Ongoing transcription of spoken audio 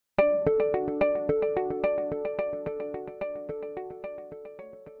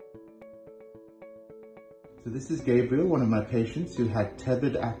This is Gabriel, one of my patients who had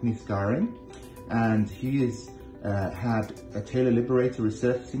tethered acne scarring, and he has had a talar liberator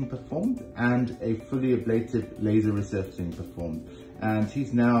resurfacing performed and a fully ablative laser resurfacing performed. And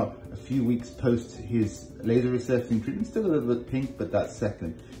he's now a few weeks post his laser resurfacing treatment, still a little bit pink, but that's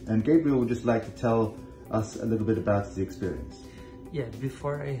second. And Gabriel would just like to tell us a little bit about his experience. Yeah,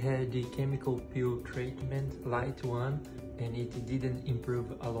 before I had the chemical peel treatment, light one, and it didn't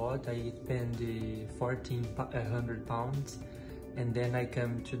improve a lot. I spent 1,400 pounds, and then I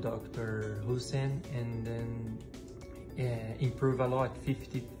come to Dr. Hussein, and then improve a lot,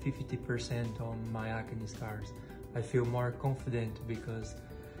 50% on my acne scars. I feel more confident because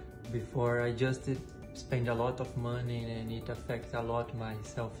before I just spend a lot of money and it affects a lot my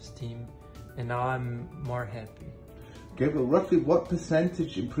self-esteem, and now I'm more happy. Gabriel, roughly what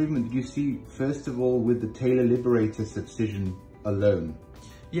percentage improvement do you see, first of all, with the talar liberator subcision alone?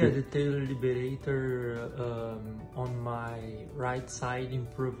 Yeah, the talar liberator on my right side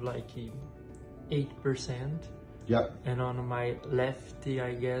improved like 8%. Yep. And on my left,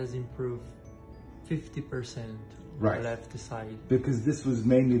 I guess, improved 50%. Right. The left side. Because this was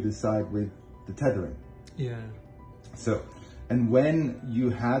mainly the side with the tethering. Yeah. So, and when you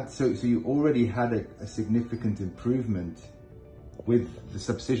had, so you already had a significant improvement with the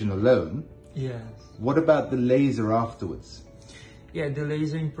subcision alone. Yes. What about the laser afterwards? Yeah, the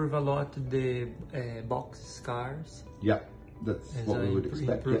laser improved a lot the box scars. Yeah, that's what we would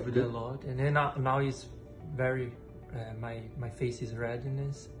expect. Improved a lot, and then now it's very my face is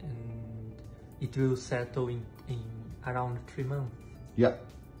redness, and it will settle in around 3 months. Yeah.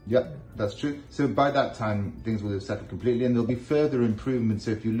 Yeah, that's true. So by that time, things will have settled completely, and there'll be further improvements.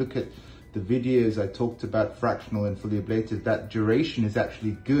 So if you look at the videos I talked about, fractional and fully ablative, that duration is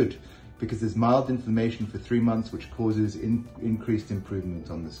actually good because there's mild inflammation for 3 months, which causes increased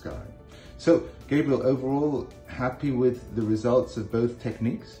improvement on the scarring. So Gabriel, overall, happy with the results of both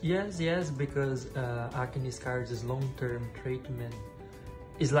techniques? Yes, because acne scars is long-term treatment.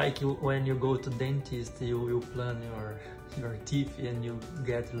 It's like when you go to dentist, you will plan your teeth and you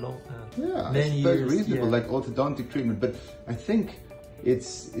get long, many it's very years. reasonable, like orthodontic treatment. But I think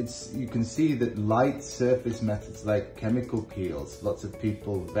it's you can see that light surface methods like chemical peels, lots of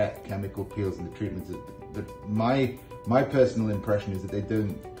people vet chemical peels in the treatments. But my personal impression is that they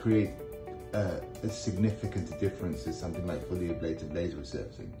don't create a significant difference as something like fully ablative laser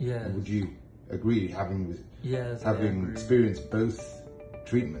resurfacing. Yes. And would you agree, having experienced both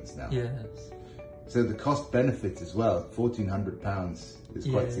treatments now? Yes. So the cost benefits as well, £1,400 is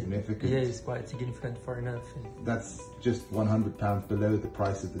quite significant. Yeah, it's quite significant for nothing. That's just £100 below the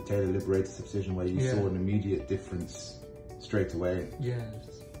price of the talar liberator subcision, where you saw an immediate difference straight away.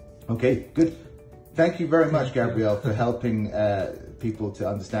 Yes. Okay, good. Thank you very much, Gabrielle, for helping people to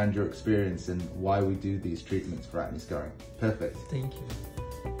understand your experience and why we do these treatments for acne scarring. Perfect. Thank you.